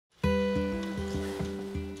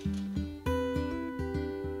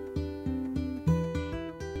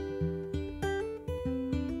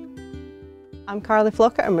I'm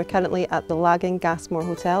Flockhart and we're currently at the Laggan Gaskmore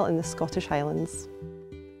Hotel in the Scottish Highlands.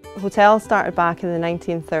 The hotel started back in the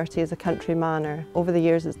 1930s as a country manor. Over the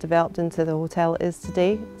years it's developed into the hotel it is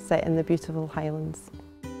today, set in the beautiful Highlands.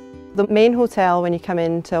 The main hotel, when you come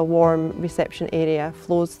into a warm reception area,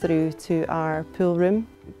 flows through to our pool room.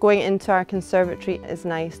 Going into our conservatory is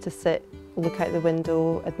nice to sit, look out the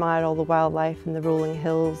window, admire all the wildlife and the rolling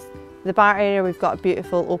hills. The bar area, we've got a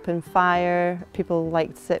beautiful open fire. People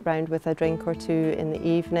like to sit round with a drink or two in the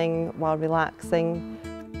evening while relaxing.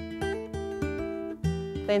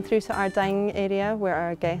 Then through to our dining area where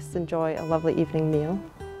our guests enjoy a lovely evening meal.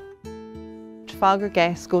 Trafalgar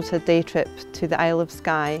guests go to a day trip to the Isle of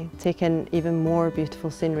Skye, take in even more beautiful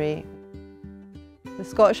scenery. The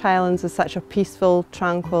Scottish Highlands is such a peaceful,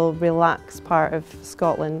 tranquil, relaxed part of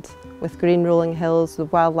Scotland with green rolling hills,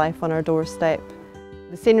 with wildlife on our doorstep.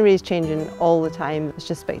 The scenery is changing all the time, it's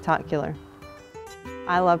just spectacular.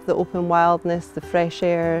 I love the open wildness, the fresh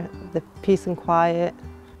air, the peace and quiet.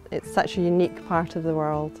 It's such a unique part of the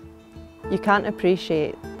world. You can't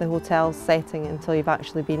appreciate the hotel's setting until you've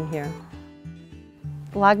actually been here.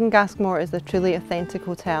 Laggan Gaskmore is a truly authentic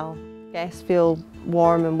hotel. Guests feel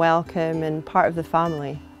warm and welcome and part of the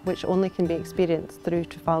family, which only can be experienced through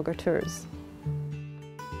Trafalgar tours.